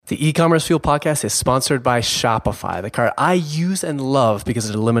The E-commerce Fuel podcast is sponsored by Shopify, the card I use and love because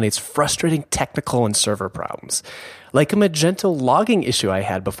it eliminates frustrating technical and server problems. Like a Magento logging issue I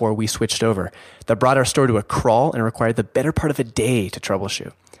had before we switched over that brought our store to a crawl and required the better part of a day to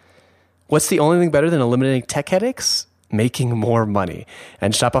troubleshoot. What's the only thing better than eliminating tech headaches? Making more money.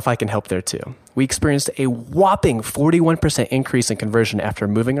 And Shopify can help there too. We experienced a whopping 41% increase in conversion after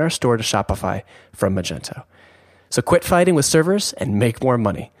moving our store to Shopify from Magento. So quit fighting with servers and make more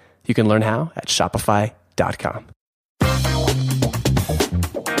money. You can learn how at shopify.com.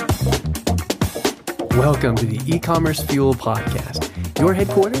 Welcome to the E-commerce Fuel podcast, your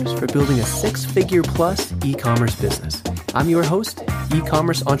headquarters for building a six-figure plus e-commerce business. I'm your host,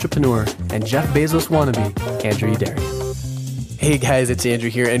 e-commerce entrepreneur, and Jeff Bezos wannabe, Andrew Udari. Hey guys, it's Andrew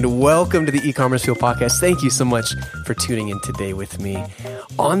here, and welcome to the E-commerce Fuel podcast. Thank you so much for tuning in today with me.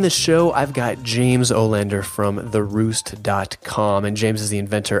 On the show, I've got James Olander from theroost.com, and James is the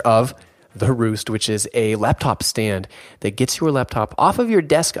inventor of the Roost, which is a laptop stand that gets your laptop off of your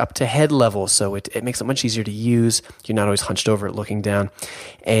desk up to head level, so it makes it much easier to use. You're not always hunched over it looking down.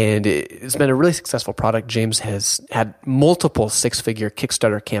 And it's been a really successful product. James has had multiple six-figure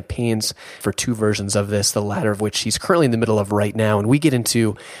Kickstarter campaigns for two versions of this, the latter of which he's currently in the middle of right now. And we get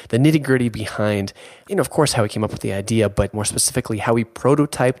into the nitty-gritty behind, of course, how he came up with the idea, but more specifically, how he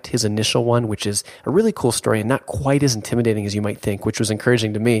prototyped his initial one, which is a really cool story and not quite as intimidating as you might think, which was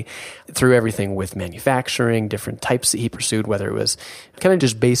encouraging to me, through everything with manufacturing, different types that he pursued, whether it was kind of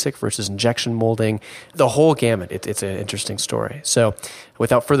just basic versus injection molding, the whole gamut. It's an interesting story. So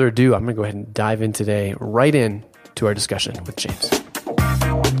without further ado, I'm going to go ahead and dive in today, right in to our discussion with James.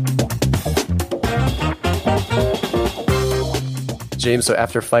 James, so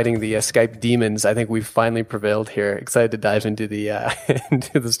after fighting the Skype demons, I think we've finally prevailed here. Excited to dive into the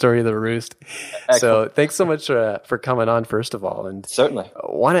into the story of the Roost. Excellent. So thanks so much for coming on, first of all. And certainly.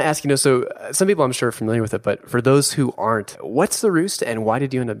 I want to ask, so some people I'm sure are familiar with it, but for those who aren't, what's the Roost and why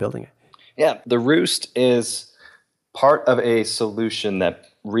did you end up building it? Yeah, the Roost is part of a solution that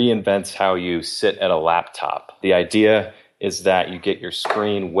reinvents how you sit at a laptop. The idea is that you get your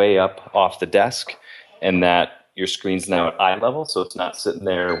screen way up off the desk and that your screen's now at eye level, so it's not sitting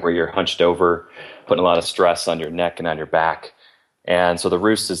there where you're hunched over, putting a lot of stress on your neck and on your back. And so the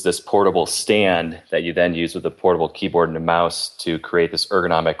Roost is this portable stand that you then use with a portable keyboard and a mouse to create this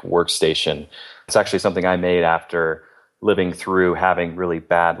ergonomic workstation. It's actually something I made after living through having really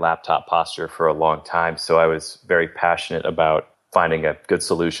bad laptop posture for a long time. So I was very passionate about finding a good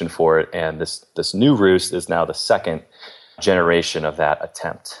solution for it. And this new Roost is now the second generation of that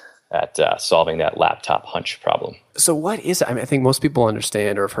attempt at solving that laptop hunch problem. So what is it? I think most people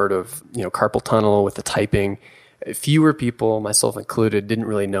understand or have heard of, carpal tunnel with the typing. Fewer people, myself included, didn't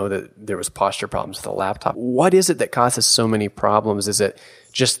really know that there was posture problems with a laptop. What is it that causes so many problems? Is it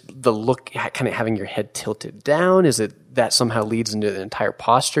just the look, kind of having your head tilted down? Is it that somehow leads into the entire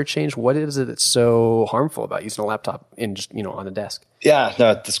posture change? What is it that's so harmful about using a laptop in just, on the desk? Yeah,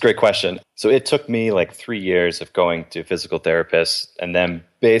 no, that's a great question. So it took me like 3 years of going to a physical therapist and then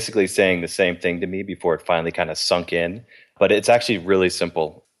basically saying the same thing to me before it finally kind of sunk in. But it's actually really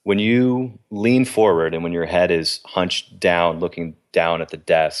simple. When you lean forward and when your head is hunched down, looking down at the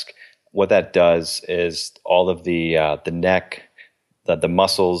desk, what that does is all of the neck, the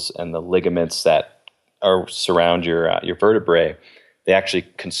muscles and the ligaments that surround your vertebrae, they actually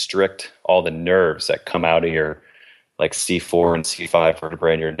constrict all the nerves that come out of your like C4 and C5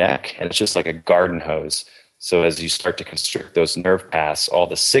 vertebrae in your neck. And it's just like a garden hose. So as you start to constrict those nerve paths, all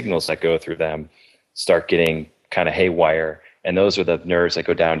the signals that go through them start getting kind of haywire. And those are the nerves that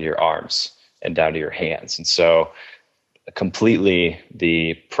go down to your arms and down to your hands. And so completely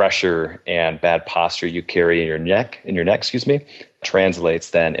the pressure and bad posture you carry in your neck,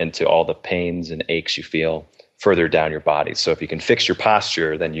 translates then into all the pains and aches you feel further down your body. So if you can fix your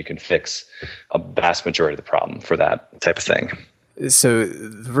posture, then you can fix a vast majority of the problem for that type of thing. So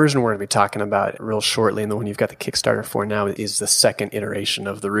the version we're going to be talking about real shortly, and the one you've got the Kickstarter for now, is the second iteration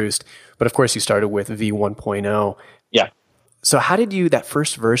of the Roost. But of course, you started with V1.0. Yeah. So how did you, that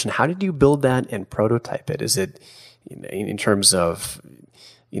first version, how did you build that and prototype it? Is it in terms of,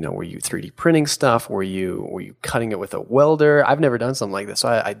 were you 3D printing stuff? Were you cutting it with a welder? I've never done something like this. So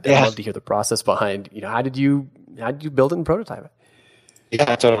I'd love to hear the process behind, how did you build it and prototype it?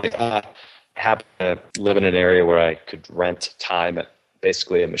 Yeah, totally. I happened to live in an area where I could rent time at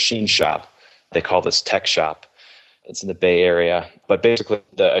basically a machine shop. They call this tech shop. It's in the Bay Area. But basically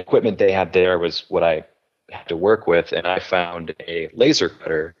the equipment they had there was what I had to work with. And I found a laser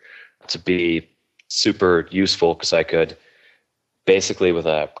cutter to be super useful because I could basically with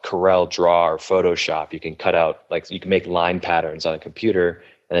a Corel Draw or Photoshop, you can cut out, you can make line patterns on a computer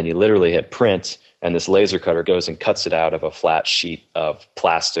and then you literally hit print, and this laser cutter goes and cuts it out of a flat sheet of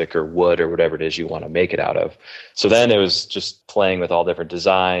plastic or wood or whatever it is you want to make it out of. So then it was just playing with all different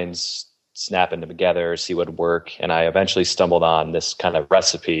designs, snapping them together, see what would work. And I eventually stumbled on this kind of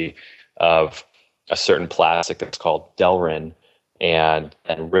recipe of a certain plastic that's called Delrin, and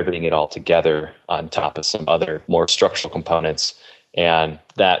riveting it all together on top of some other more structural components. And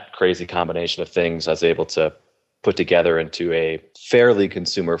that crazy combination of things I was able to put together into a fairly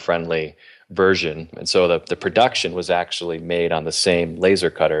consumer-friendly version. And so the production was actually made on the same laser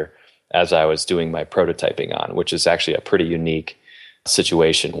cutter as I was doing my prototyping on, which is actually a pretty unique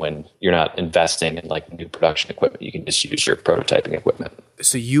situation when you're not investing in like new production equipment. You can just use your prototyping equipment.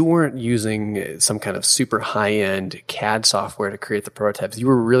 So you weren't using some kind of super high-end CAD software to create the prototypes. You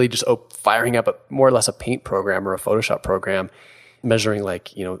were really just firing up more or less a paint program or a Photoshop program, measuring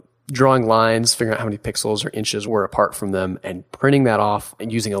drawing lines, figuring out how many pixels or inches were apart from them, and printing that off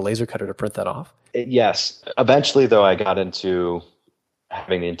and using a laser cutter to print that off? Yes. Eventually, though, I got into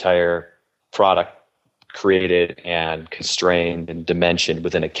having the entire product created and constrained and dimensioned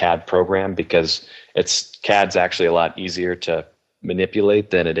within a CAD program, because CAD's actually a lot easier to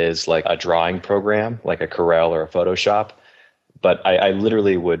manipulate than it is like a drawing program, like a Corel or a Photoshop. But I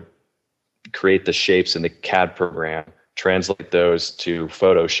literally would create the shapes in the CAD program, translate those to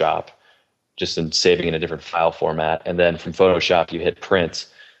Photoshop, just in saving in a different file format. And then from Photoshop, you hit print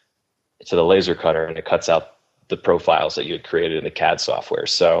to the laser cutter, and it cuts out the profiles that you had created in the CAD software.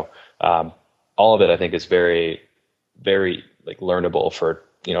 So all of it, I think, is very, very like learnable for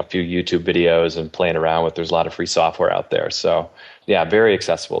a few YouTube videos and playing around with. There's a lot of free software out there. So yeah, very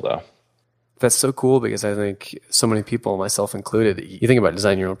accessible though. That's so cool, because I think so many people, myself included, you think about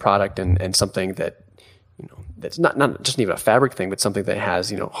designing your own product and something that that's not just even a fabric thing, but something that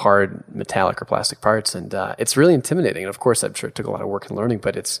has hard metallic or plastic parts, and it's really intimidating. And of course, I'm sure it took a lot of work and learning,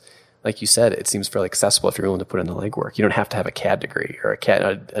 but it's like you said, it seems fairly accessible if you're willing to put in the legwork. You don't have to have a CAD degree or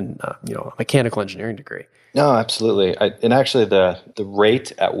a mechanical engineering degree. No, absolutely. And actually, the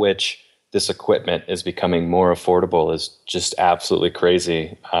rate at which this equipment is becoming more affordable is just absolutely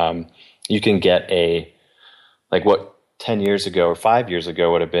crazy. You can get what 10 years ago or 5 years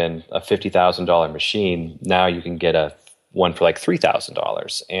ago would have been a $50,000 machine. Now you can get one for like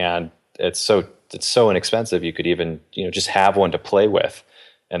 $3,000, and it's so inexpensive. You could even just have one to play with.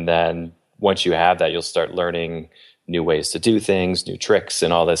 And then once you have that, you'll start learning new ways to do things, new tricks,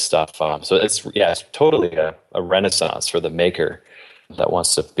 and all this stuff. So it's totally a renaissance for the maker that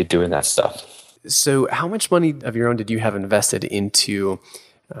wants to be doing that stuff. So how much money of your own did you have invested into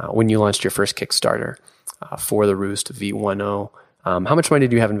when you launched your first Kickstarter for the Roost V10? How much money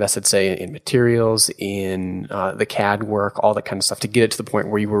did you have invested, say, in materials, in the CAD work, all that kind of stuff, to get it to the point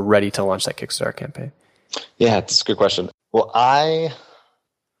where you were ready to launch that Kickstarter campaign? Yeah, it's a good question. Well,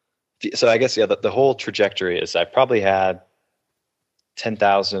 So I guess, the whole trajectory is I probably had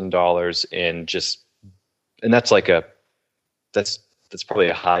 $10,000 in and that's probably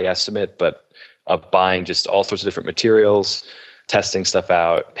a high estimate, but of buying just all sorts of different materials, testing stuff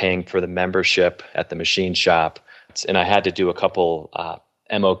out, paying for the membership at the machine shop. And I had to do a couple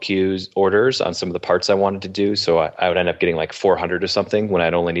MOQs orders on some of the parts I wanted to do. So I would end up getting like 400 or something when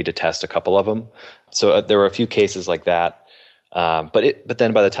I'd only need to test a couple of them. So there were a few cases like that. But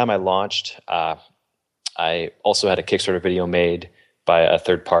then by the time I launched, I also had a Kickstarter video made by a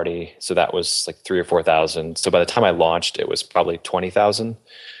third party. So that was like 3,000 or 4,000. So by the time I launched, it was probably 20,000,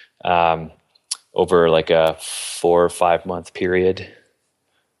 over like a 4 or 5 month period,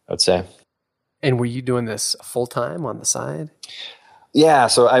 I would say. And were you doing this full time on the side? Yeah.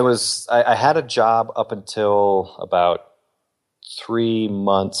 So I had a job up until about 3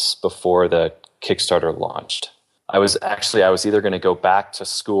 months before the Kickstarter launched. I was either going to go back to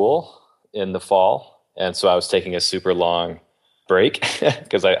school in the fall, and so I was taking a super long break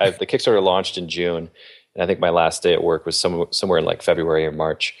because the Kickstarter launched in June, and I think my last day at work was somewhere in like February or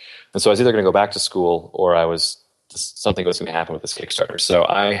March. And so I was either going to go back to school, or something was going to happen with this Kickstarter. So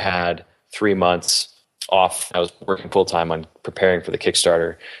I had 3 months off. I was working full time on preparing for the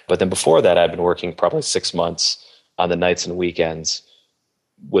Kickstarter, but then before that, I'd been working probably 6 months on the nights and weekends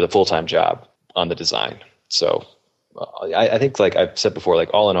with a full time job on the design. So I think, like I've said before, like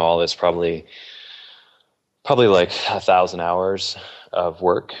all in all, it's probably like 1,000 hours of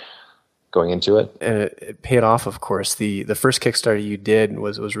work going into it. And it paid off, of course. The first Kickstarter you did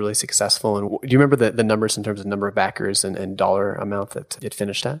was really successful. And do you remember the numbers in terms of number of backers and dollar amount that it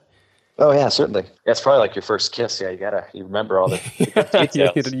finished at? Oh yeah, certainly. Yeah, it's probably like your first kiss. Yeah, you remember all the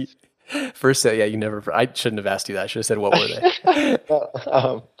details. First, yeah, you never. I shouldn't have asked you that. I should have said, "What were they?"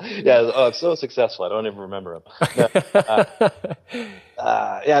 it's so successful. I don't even remember them.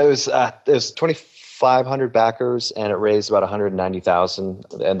 No, it was 2,500 backers, and it raised about 190,000.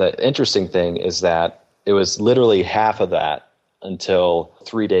 And the interesting thing is that it was literally half of that until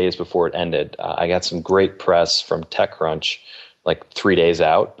 3 days before it ended. I got some great press from TechCrunch, like 3 days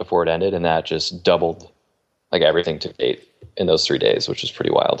out before it ended, and that just doubled like everything to date in those 3 days, which is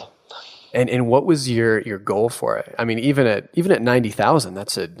pretty wild. And what was your goal for it? I mean, even at 90,000,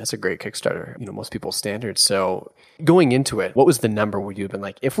 that's a great Kickstarter. Most people's standards. So going into it, what was the number where you've been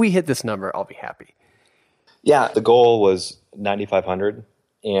like, if we hit this number, I'll be happy? Yeah, the goal was 9,500,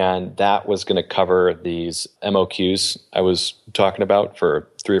 and that was going to cover these MOQs I was talking about for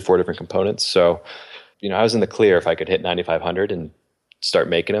 3 or 4 different components. So, I was in the clear if I could hit 9,500 and start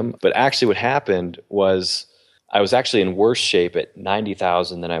making them. But actually what happened was I was actually in worse shape at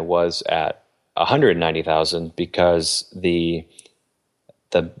 90,000 than I was at 190,000 because the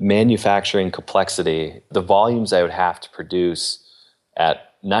manufacturing complexity, the volumes I would have to produce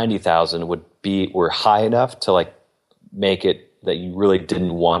at 90,000 were high enough to like make it that you really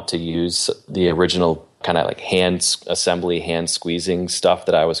didn't want to use the original kind of like hand assembly, hand squeezing stuff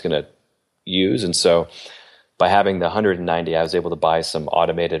that I was going to use. And so by having the 190, I was able to buy some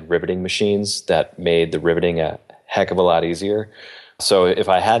automated riveting machines that made the riveting a heck of a lot easier. So if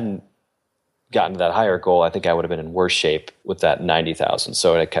I hadn't gotten to that higher goal, I think I would have been in worse shape with that 90,000.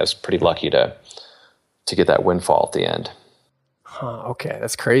 So I was pretty lucky to get that windfall at the end. Huh, okay,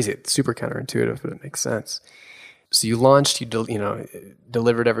 that's crazy. It's super counterintuitive, but it makes sense. So you launched,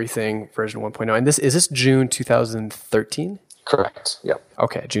 delivered everything, version 1.0. And is this June 2013? Correct. Yep.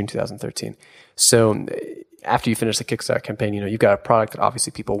 Okay, June 2013. So after you finish the Kickstarter campaign, you've got a product that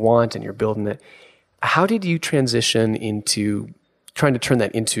obviously people want and you're building it. How did you transition into trying to turn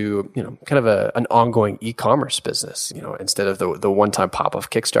that into, kind of an ongoing e-commerce business, instead of the one-time pop of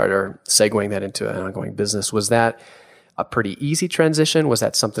Kickstarter, segueing that into an ongoing business? Was that a pretty easy transition? Was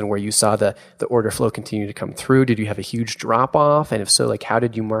that something where you saw the order flow continue to come through? Did you have a huge drop off? And if so, like, how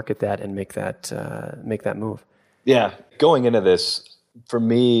did you market that and make that move? Yeah, going into this, for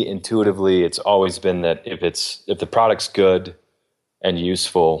me, intuitively, it's always been that if the product's good and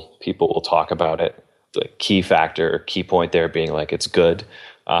useful, people will talk about it. The key factor or key point there being like it's good.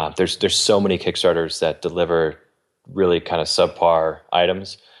 There's so many Kickstarters that deliver really kind of subpar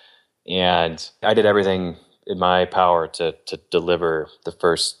items, and I did everything in my power to deliver the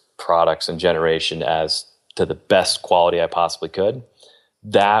first products and generation as to the best quality I possibly could.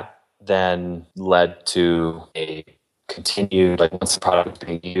 That then led to a continued, like once the product was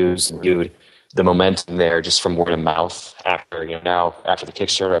being used and viewed, the momentum there just from word of mouth. After the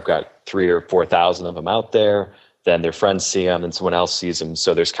Kickstarter, I've got 3,000 or 4,000 of them out there. Then their friends see them, and someone else sees them.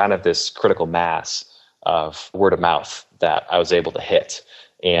 So there's kind of this critical mass of word of mouth that I was able to hit.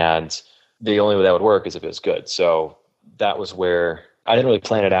 And the only way that would work is if it was good. So that was where I didn't really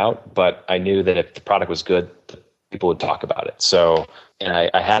plan it out, but I knew that if the product was good, people would talk about it. So,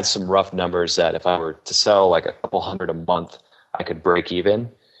 and I had some rough numbers that if I were to sell like a couple hundred a month, I could break even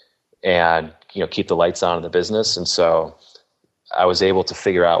and keep the lights on in the business. And so I was able to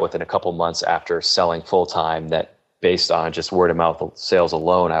figure out within a couple months after selling full time that based on just word of mouth sales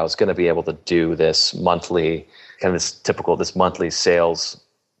alone, I was going to be able to do this monthly sales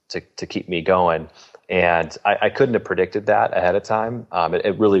to keep me going. And I couldn't have predicted that ahead of time.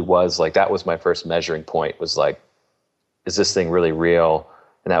 It really was like, that was my first measuring point, was like, is this thing really real?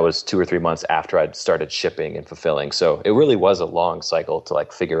 And that was 2 or 3 months after I'd started shipping and fulfilling. So it really was a long cycle to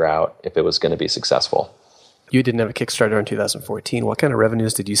like figure out if it was going to be successful. You didn't have a Kickstarter in 2014. What kind of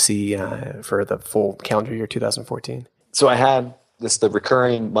revenues did you see for the full calendar year 2014? So I had the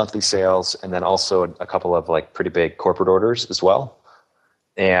recurring monthly sales, and then also a couple of like pretty big corporate orders as well.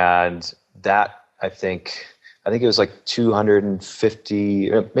 And that I think it was like 250,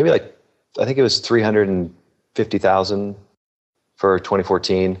 maybe like, I think it was 350,000 for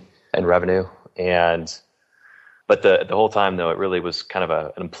 2014 in revenue. But the whole time though, it really was kind of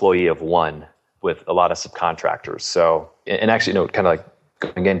an employee of one with a lot of subcontractors. So, and actually, kind of like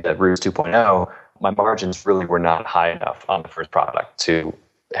going into Roost 2.0, my margins really were not high enough on the first product to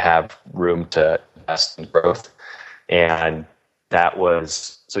have room to invest in growth. And that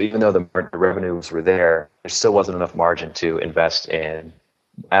was, so even though the revenues were there still wasn't enough margin to invest in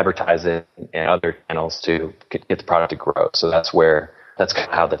advertising and other channels to get the product to grow. So that's kind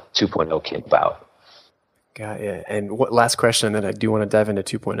of how the 2.0 came about. Got it. And last question, and then I do want to dive into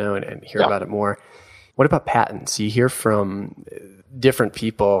 2.0 and hear about it more. What about patents? You hear from different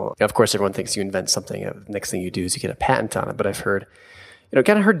people. Of course, everyone thinks you invent something. The next thing you do is you get a patent on it. But I've heard,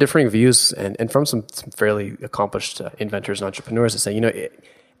 kind of heard differing views and from some fairly accomplished inventors and entrepreneurs that say,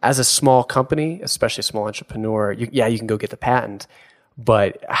 as a small company, especially a small entrepreneur, you can go get the patent,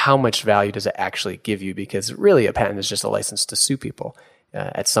 but how much value does it actually give you? Because really a patent is just a license to sue people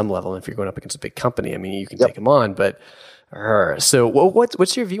at some level. And if you're going up against a big company, I mean, you can take them on, but so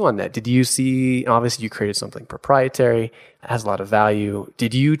what's your view on that? Did you see, obviously you created something proprietary, it has a lot of value.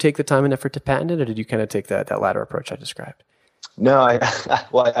 Did you take the time and effort to patent it, or did you kind of take that latter approach I described? No, I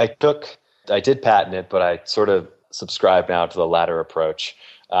did patent it, but I sort of subscribe now to the latter approach,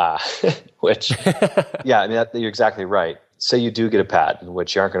 which, yeah, I mean, you're exactly right. Say you do get a patent,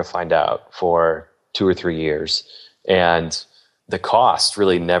 which you aren't going to find out for 2 or 3 years, and the cost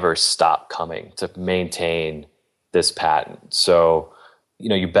really never stopped coming to maintain this patent. So,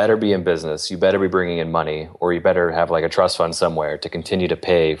 you better be in business, you better be bringing in money, or you better have like a trust fund somewhere to continue to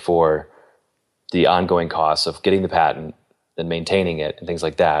pay for the ongoing costs of getting the patent and maintaining it and things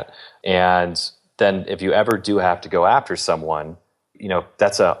like that. And then if you ever do have to go after someone,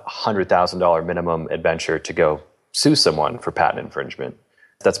 that's $100,000 minimum adventure to go sue someone for patent infringement.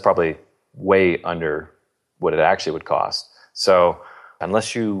 That's probably way under what it actually would cost. So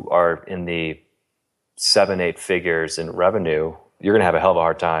unless you are in the 7-8 figures in revenue, you're going to have a hell of a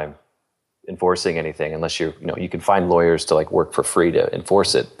hard time enforcing anything unless you can find lawyers to like work for free to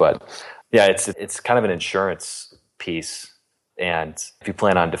enforce it. But yeah, it's kind of an insurance piece. And if you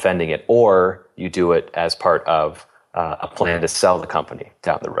plan on defending it, or you do it as part of a plan to sell the company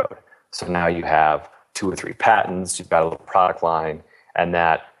down the road. So now you have 2 or 3 patents, you've got a little product line, and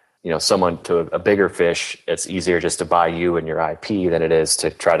that, someone to a bigger fish, it's easier just to buy you and your IP than it is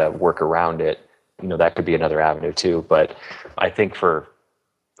to try to work around it. That could be another avenue too. But I think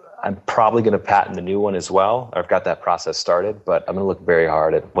I'm probably going to patent the new one as well. I've got that process started, but I'm going to look very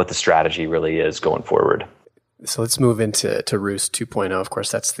hard at what the strategy really is going forward. So let's move into Roost 2.0. Of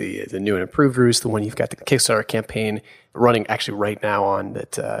course, that's the new and improved Roost, the one you've got the Kickstarter campaign running actually right now on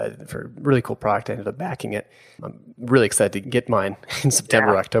that for a really cool product. I ended up backing it. I'm really excited to get mine in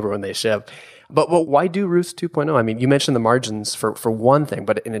September, October when they ship. But why do Roost 2.0? I mean, you mentioned the margins for one thing,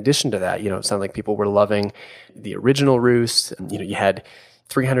 but in addition to that, it sounded like people were loving the original Roost. You had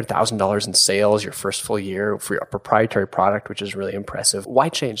 $300,000 in sales your first full year for a proprietary product, which is really impressive. Why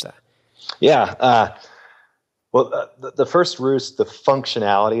change that? Yeah. Well, the first Roost, the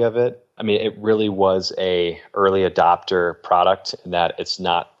functionality of it, I mean, it really was a early adopter product in that it's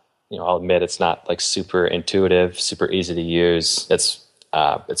not, I'll admit it's not like super intuitive, super easy to use. It's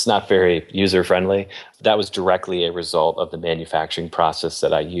not very user friendly. That was directly a result of the manufacturing process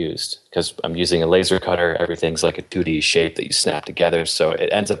that I used, because I'm using a laser cutter. Everything's like a 2D shape that you snap together. So it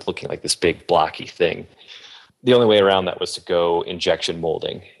ends up looking like this big blocky thing. The only way around that was to go injection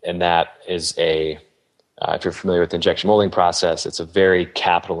molding. And that is if you're familiar with the injection molding process, it's a very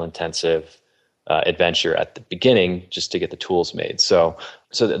capital intensive adventure at the beginning just to get the tools made. So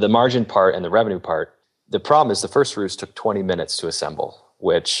the margin part and the revenue part, the problem is the first Roost took 20 minutes to assemble,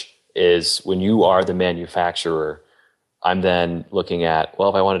 which is when you are the manufacturer, I'm then looking at, well,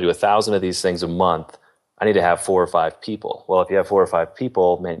 if I want to do 1,000 of these things a month, I need to have 4 or 5 people. Well, if you have 4 or 5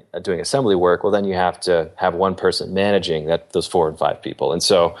 people doing assembly work, well, then you have to have one person managing those 4 and 5 people. And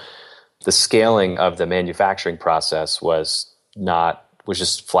so the scaling of the manufacturing process was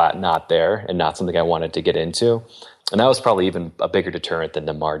just flat not there, and not something I wanted to get into. And that was probably even a bigger deterrent than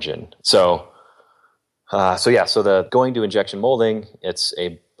the margin. So the going to injection molding, it's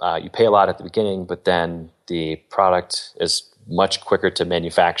you pay a lot at the beginning, but then the product is much quicker to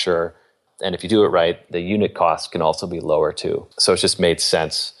manufacture. And if you do it right, the unit cost can also be lower too. So it just made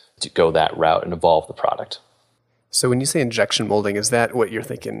sense to go that route and evolve the product. So when you say injection molding, is that what you're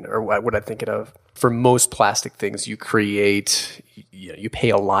thinking, or what I'm thinking of? For most plastic things, you pay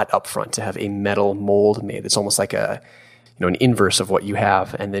a lot upfront to have a metal mold made. It's almost like an inverse of what you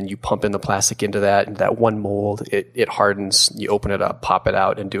have, and then you pump in the plastic into that one mold. It hardens. You open it up, pop it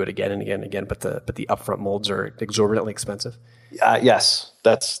out, and do it again and again and again. But the upfront molds are exorbitantly expensive. Yes,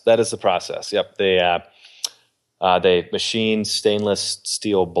 that is the process. Yep, they machine stainless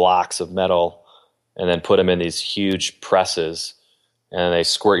steel blocks of metal and then put them in these huge presses, and they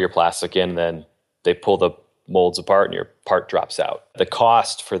squirt your plastic in, and then they pull the molds apart and your part drops out. The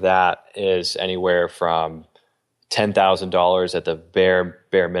cost for that is anywhere from $10,000 at the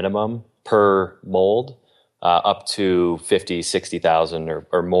bare minimum per mold, up to $50,000-$60,000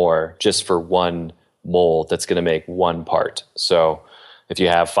 or more just for one mold that's going to make one part. So if you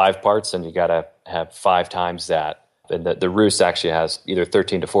have 5 parts, then you got to have 5 times that. And the Roost actually has either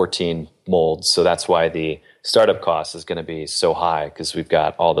 13 to 14 molds. So that's why the startup cost is going to be so high, because we've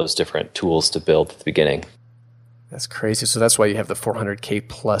got all those different tools to build at the beginning. That's crazy. So that's why you have the 400K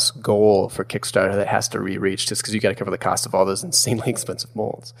plus goal for Kickstarter that has to be reached, just because you got to cover the cost of all those insanely expensive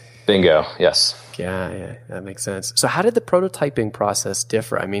molds. Bingo. Yes. Yeah, that makes sense. So how did the prototyping process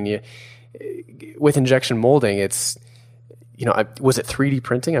differ? I mean, with injection molding, it's, was it 3D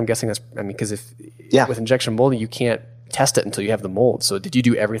printing? I'm guessing because with injection molding, you can't test it until you have the mold. So did you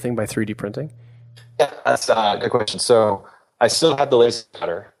do everything by 3D printing? Yeah, that's a good question. So I still had the laser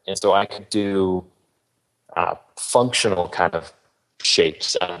cutter, and so I could do functional kind of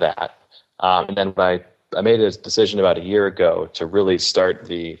shapes out of that. And then I made a decision about a year ago to really start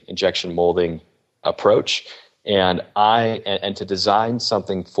the injection molding approach. And to design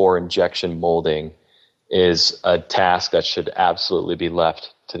something for injection molding is a task that should absolutely be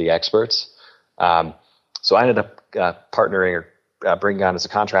left to the experts. So I ended up partnering or bringing on as a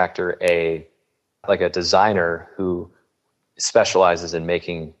contractor a designer who specializes in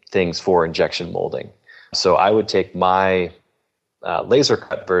making things for injection molding. So I would take my laser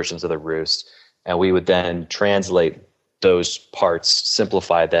cut versions of the Roost, and we would then translate those parts,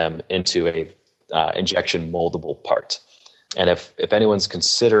 simplify them into a injection moldable part. And if anyone's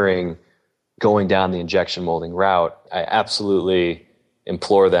considering going down the injection molding route, I absolutely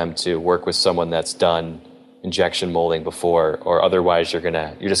implore them to work with someone that's done injection molding before, or otherwise you're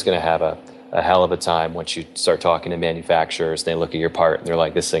just gonna have a hell of a time once you start talking to manufacturers. They look at your part and they're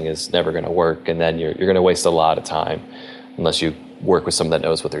like, this thing is never going to work. And then you're going to waste a lot of time unless you work with someone that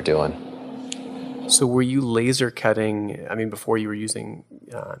knows what they're doing. So were you laser cutting, before you were using,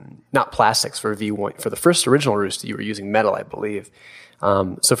 not plastics for V1, for the first original Roost, you were using metal, I believe.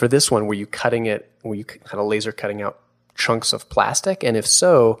 So for this one, were you kind of laser cutting out chunks of plastic? And if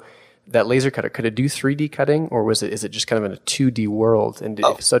so, that laser cutter, could it do 3D cutting, or is it just kind of in a 2D world? And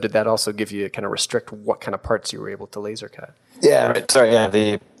if so, did that also give you kind of restrict what kind of parts you were able to laser cut? Yeah, right. Sorry. Yeah,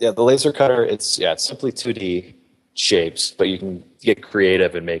 the laser cutter, it's simply 2D shapes, but you can get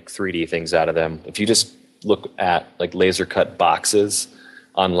creative and make 3D things out of them. If you just look at like laser cut boxes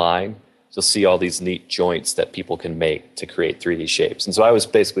online, you'll see all these neat joints that people can make to create 3D shapes. And so I was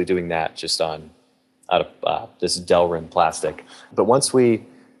basically doing that just out of this Delrin plastic. But once we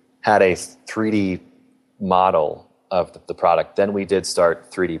had a 3D model of the product, then we did start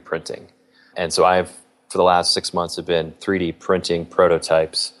 3D printing. And so for the last 6 months, have been 3D printing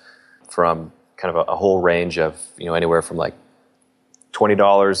prototypes from kind of a whole range of, anywhere from like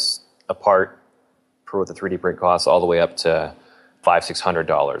 $20 a part for what the 3D print costs, all the way up to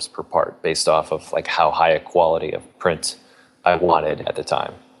 $500-$600 per part, based off of like how high a quality of print I wanted at the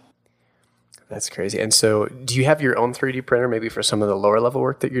time. That's crazy. And so do you have your own 3D printer maybe for some of the lower level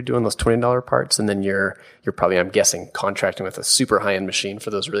work that you're doing, those $20 parts? And then you're probably, I'm guessing, contracting with a super high-end machine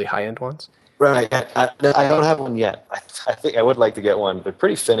for those really high-end ones? Right. I don't have one yet. I think I would like to get one. They're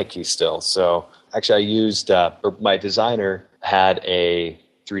pretty finicky still. So actually I used, my designer had a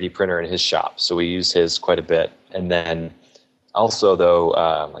 3D printer in his shop. So we used his quite a bit. And then also though,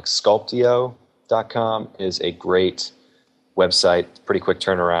 like Sculptio.com is a great website, pretty quick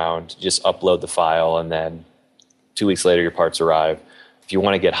turnaround. You just upload the file and then 2 weeks later your parts arrive. If you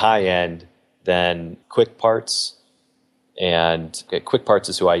want to get high end, then Quick Parts. And Quick Parts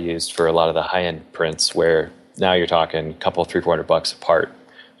is who I used for a lot of the high end prints, where now you're talking a couple, $300-$400 a part,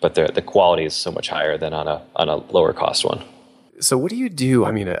 but the quality is so much higher than on a lower cost one. So what do you do?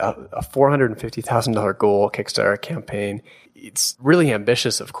 A $450,000 goal Kickstarter campaign, it's really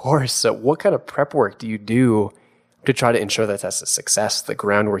ambitious, of course. So what kind of prep work do you do to try to ensure that that's a success, the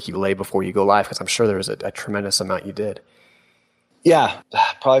groundwork you lay before you go live? Because I'm sure there was a tremendous amount you did. Yeah,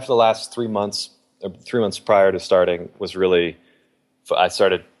 probably for the last 3 months, 3 months prior to starting, was really, I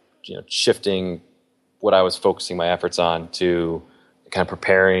started shifting what I was focusing my efforts on to kind of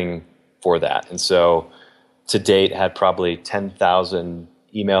preparing for that. And so to date, had probably 10,000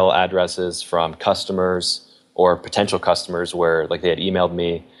 email addresses from customers or potential customers where like they had emailed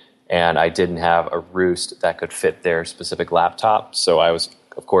me and I didn't have a Roost that could fit their specific laptop. So I was,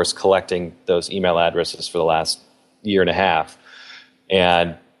 of course, collecting those email addresses for the last year and a half.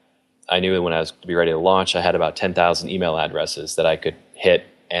 And I knew that when I was to be ready to launch, I had about 10,000 email addresses that I could hit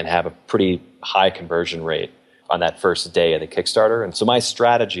and have a pretty high conversion rate on that first day of the Kickstarter. And so my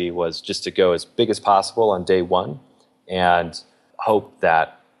strategy was just to go as big as possible on day one and hope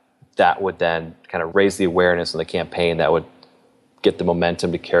that that would then kind of raise the awareness of the campaign that would get the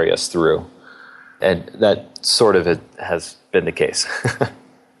momentum to carry us through. And that sort of has been the case.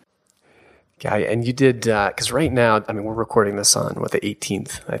 Yeah, and you did, because right now, we're recording this on, the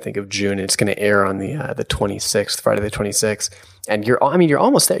 18th, I think, of June. And it's going to air on the 26th, Friday the 26th. And you're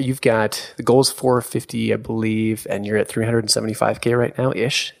almost there. You've got, the goal's 450, I believe, and you're at 375K right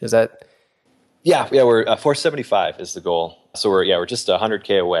now-ish. Is that? Yeah, we're 475 is the goal. So we're just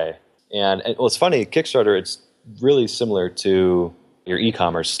 100K away. And well, it's funny, Kickstarter, it's really similar to your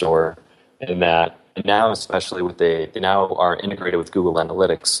e-commerce store in that now, especially they now are integrated with Google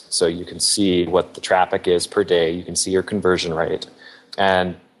Analytics. So you can see what the traffic is per day. You can see your conversion rate.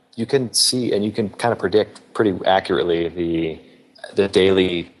 And you can see and you can kind of predict pretty accurately the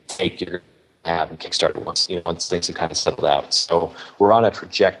daily take you're have in Kickstarter once things have kind of settled out. So we're on a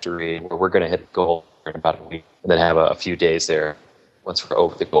trajectory where we're going to hit the goal in about a week and then have a few days there once we're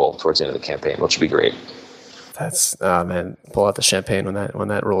over the goal towards the end of the campaign, which will be great. That's, oh man, pull out the champagne when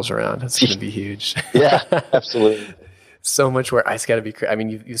that rolls around. It's going to be huge. Yeah, absolutely. So much work. It's got to be, I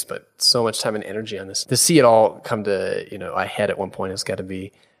mean, you spent so much time and energy on this. To see it all come to, a head at one point has got to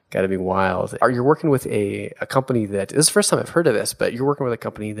be wild. Are you working with a company this is the first time I've heard of this, but you're working with a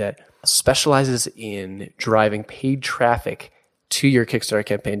company that specializes in driving paid traffic to your Kickstarter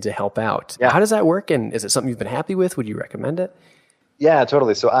campaign to help out. Yeah. How does that work? And is it something you've been happy with? Would you recommend it? Yeah,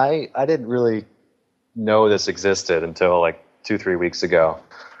 totally. So I didn't really know this existed until like 2-3 weeks ago.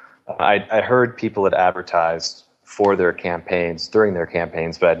 I heard people had advertised for their campaigns during their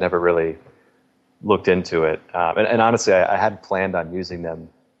campaigns, but I'd never really looked into it. And honestly, I hadn't planned on using them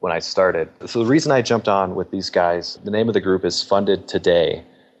when I started. So the reason I jumped on with these guys, the name of the group is Funded Today.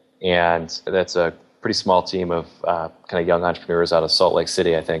 And that's a pretty small team of kind of young entrepreneurs out of Salt Lake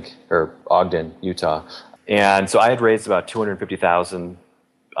City, I think, or Ogden, Utah. And so I had raised about $250,000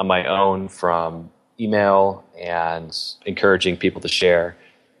 on my own from email and encouraging people to share.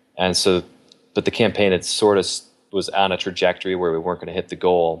 And so, but the campaign had sort of was on a trajectory where we weren't going to hit the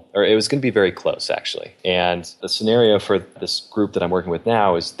goal, or it was going to be very close, actually. And the scenario for this group that I'm working with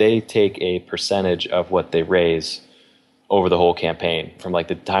now is they take a percentage of what they raise over the whole campaign, from like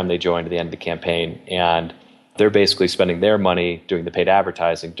the time they join to the end of the campaign. And they're basically spending their money doing the paid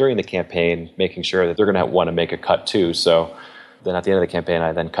advertising during the campaign, making sure that they're going to want to make a cut too. So then at the end of the campaign,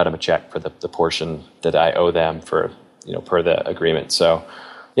 I then cut them a check for the portion that I owe them for, per the agreement. So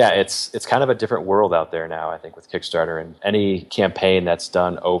yeah, it's kind of a different world out there now, I think, with Kickstarter. And any campaign that's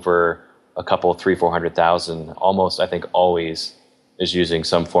done over a couple, 300,000-400,000, almost, I think, always is using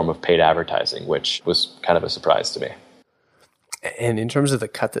some form of paid advertising, which was kind of a surprise to me. And in terms of the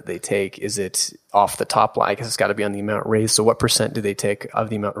cut that they take, is it off the top line? I guess it's got to be on the amount raised. So what percent do they take of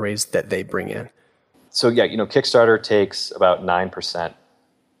the amount raised that they bring in? So yeah, Kickstarter takes about 9%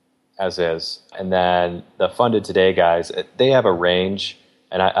 as is. And then the Funded Today guys, they have a range.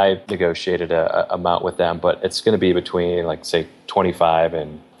 And I negotiated a amount with them, but it's going to be between, like, say, 25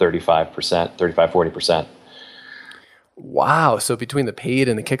 and 35%, 40%. Wow. So between the paid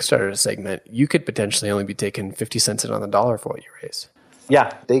and the Kickstarter segment, you could potentially only be taking 50 cents in on the dollar for what you raise.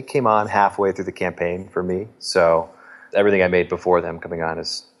 Yeah. They came on halfway through the campaign for me. So everything I made before them coming on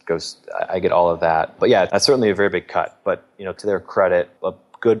I get all of that. But yeah, that's certainly a very big cut. But, to their credit, a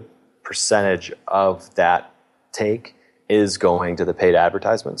good percentage of that take is going to the paid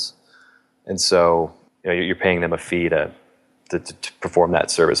advertisements. And so, you're paying them a fee to perform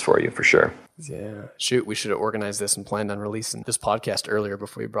that service for you, for sure. Yeah. Shoot, we should have organized this and planned on releasing this podcast earlier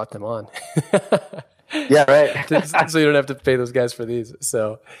before you brought them on. Yeah, right. So you don't have to pay those guys for these.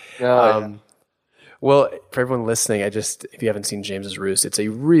 So, yeah. Well, for everyone listening, if you haven't seen James's Roost, it's a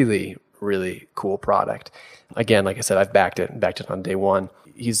really, really cool product. Again, like I said, I've backed it on day one.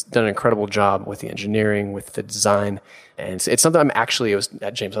 He's done an incredible job with the engineering, with the design. And it's something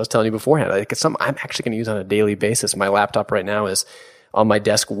James, I was telling you beforehand, it's something I'm actually going to use on a daily basis. My laptop right now is on my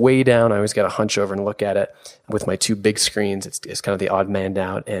desk way down. I always got to hunch over and look at it with my two big screens. It's kind of the odd man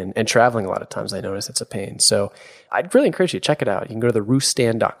out, and traveling a lot of times I notice it's a pain. So I'd really encourage you to check it out. You can go to the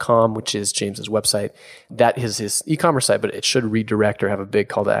rooststand.com, which is James's website. That is his e-commerce site, but it should redirect or have a big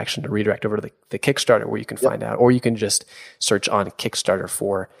call to action to redirect over to the Kickstarter where you can find out, or you can just search on Kickstarter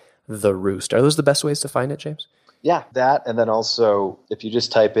for the Roost. Are those the best ways to find it, James? Yeah, that. And then also, if you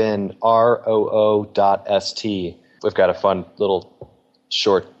just type in roo.st, we've got a fun little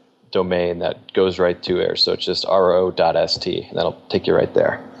short domain that goes right to there. So it's just roo.st, and that'll take you right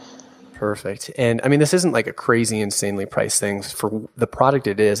there. Perfect. And I mean, this isn't like a crazy, insanely priced thing. For the product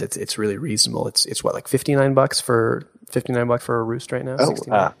it is, it's really reasonable. It's what, like $59 for a Roost right now? Oh,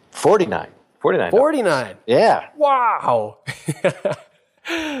 $49. $49. Yeah. Wow.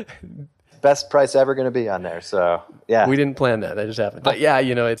 Best price ever going to be on there. So yeah, we didn't plan that just happened. But yeah,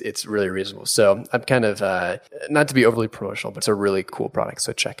 it's really reasonable. So I'm kind of not to be overly promotional, but it's a really cool product,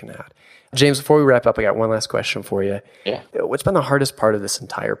 so checking it out. James, before we wrap up, I got one last question for you. Yeah. What's been the hardest part of this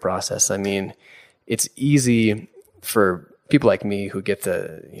entire process? I mean, it's easy for people like me who get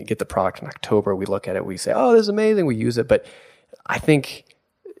the product in October. We look at it, we say, oh, this is amazing, we use it. But I think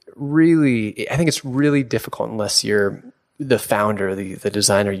I think it's really difficult unless you're the founder, the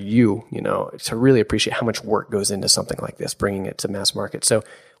designer, to really appreciate how much work goes into something like this, bringing it to mass market. So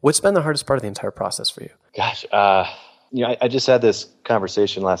what's been the hardest part of the entire process for you? Gosh, I just had this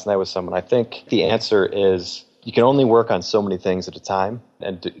conversation last night with someone. I think the answer is you can only work on so many things at a time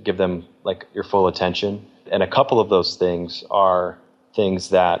and give them like your full attention. And a couple of those things are things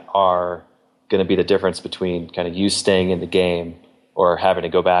that are going to be the difference between kind of you staying in the game or having to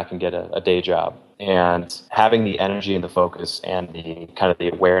go back and get a day job. And having the energy and the focus and the kind of the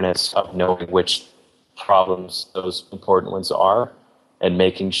awareness of knowing which problems those important ones are and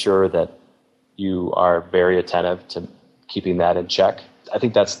making sure that you are very attentive to keeping that in check. I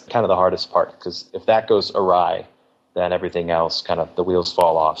think that's kind of the hardest part, because if that goes awry, then everything else kind of the wheels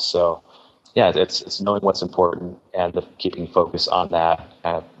fall off. So yeah, it's knowing what's important and keeping focus on that,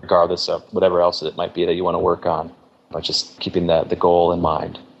 kind of regardless of whatever else it might be that you want to work on, but just keeping the goal in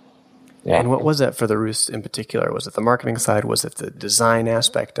mind. Yeah. And what was that for the Roost in particular? Was it the marketing side? Was it the design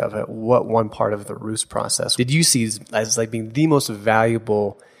aspect of it? What one part of the Roost process did you see as like being the most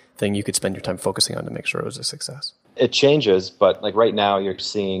valuable thing you could spend your time focusing on to make sure it was a success? It changes, but like right now you're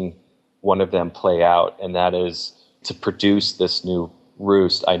seeing one of them play out, and that is to produce this new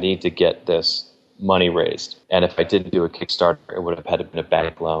Roost, I need to get this money raised. And if I didn't do a Kickstarter, it would have had to been a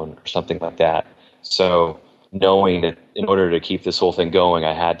bank loan or something like that. So knowing that in order to keep this whole thing going,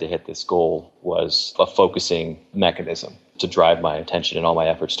 I had to hit this goal was a focusing mechanism to drive my attention and all my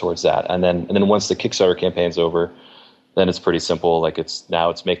efforts towards that. And then once the Kickstarter campaign's over, then it's pretty simple. Like it's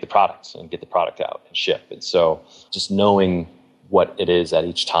make the product and get the product out and ship. And so just knowing what it is at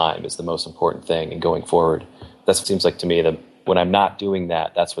each time is the most important thing. And going forward, that seems like to me that when I'm not doing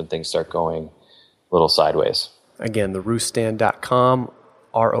that, that's when things start going a little sideways. Again, therooststand.com,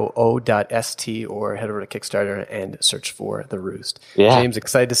 ROO.st, or head over to Kickstarter and search for The Roost. Yeah. James,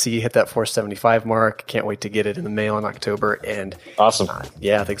 excited to see you hit that 475 mark. Can't wait to get it in the mail in October. And awesome.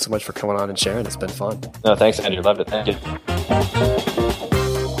 Thanks so much for coming on and sharing. It's been fun. No, thanks, Andrew. Loved it. Thank you.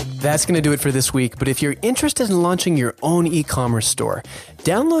 That's going to do it for this week. But if you're interested in launching your own e-commerce store,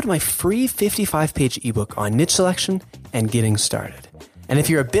 download my free 55-page ebook on niche selection and getting started. And if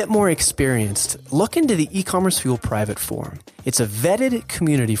you're a bit more experienced, look into the e-commerce Fuel private forum. It's a vetted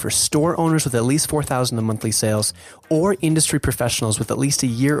community for store owners with at least 4,000 in monthly sales or industry professionals with at least a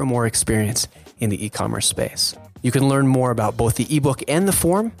year or more experience in the e-commerce space. You can learn more about both the ebook and the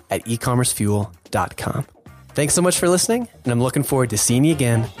forum at ecommercefuel.com. Thanks so much for listening, and I'm looking forward to seeing you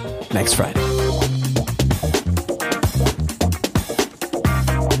again next Friday.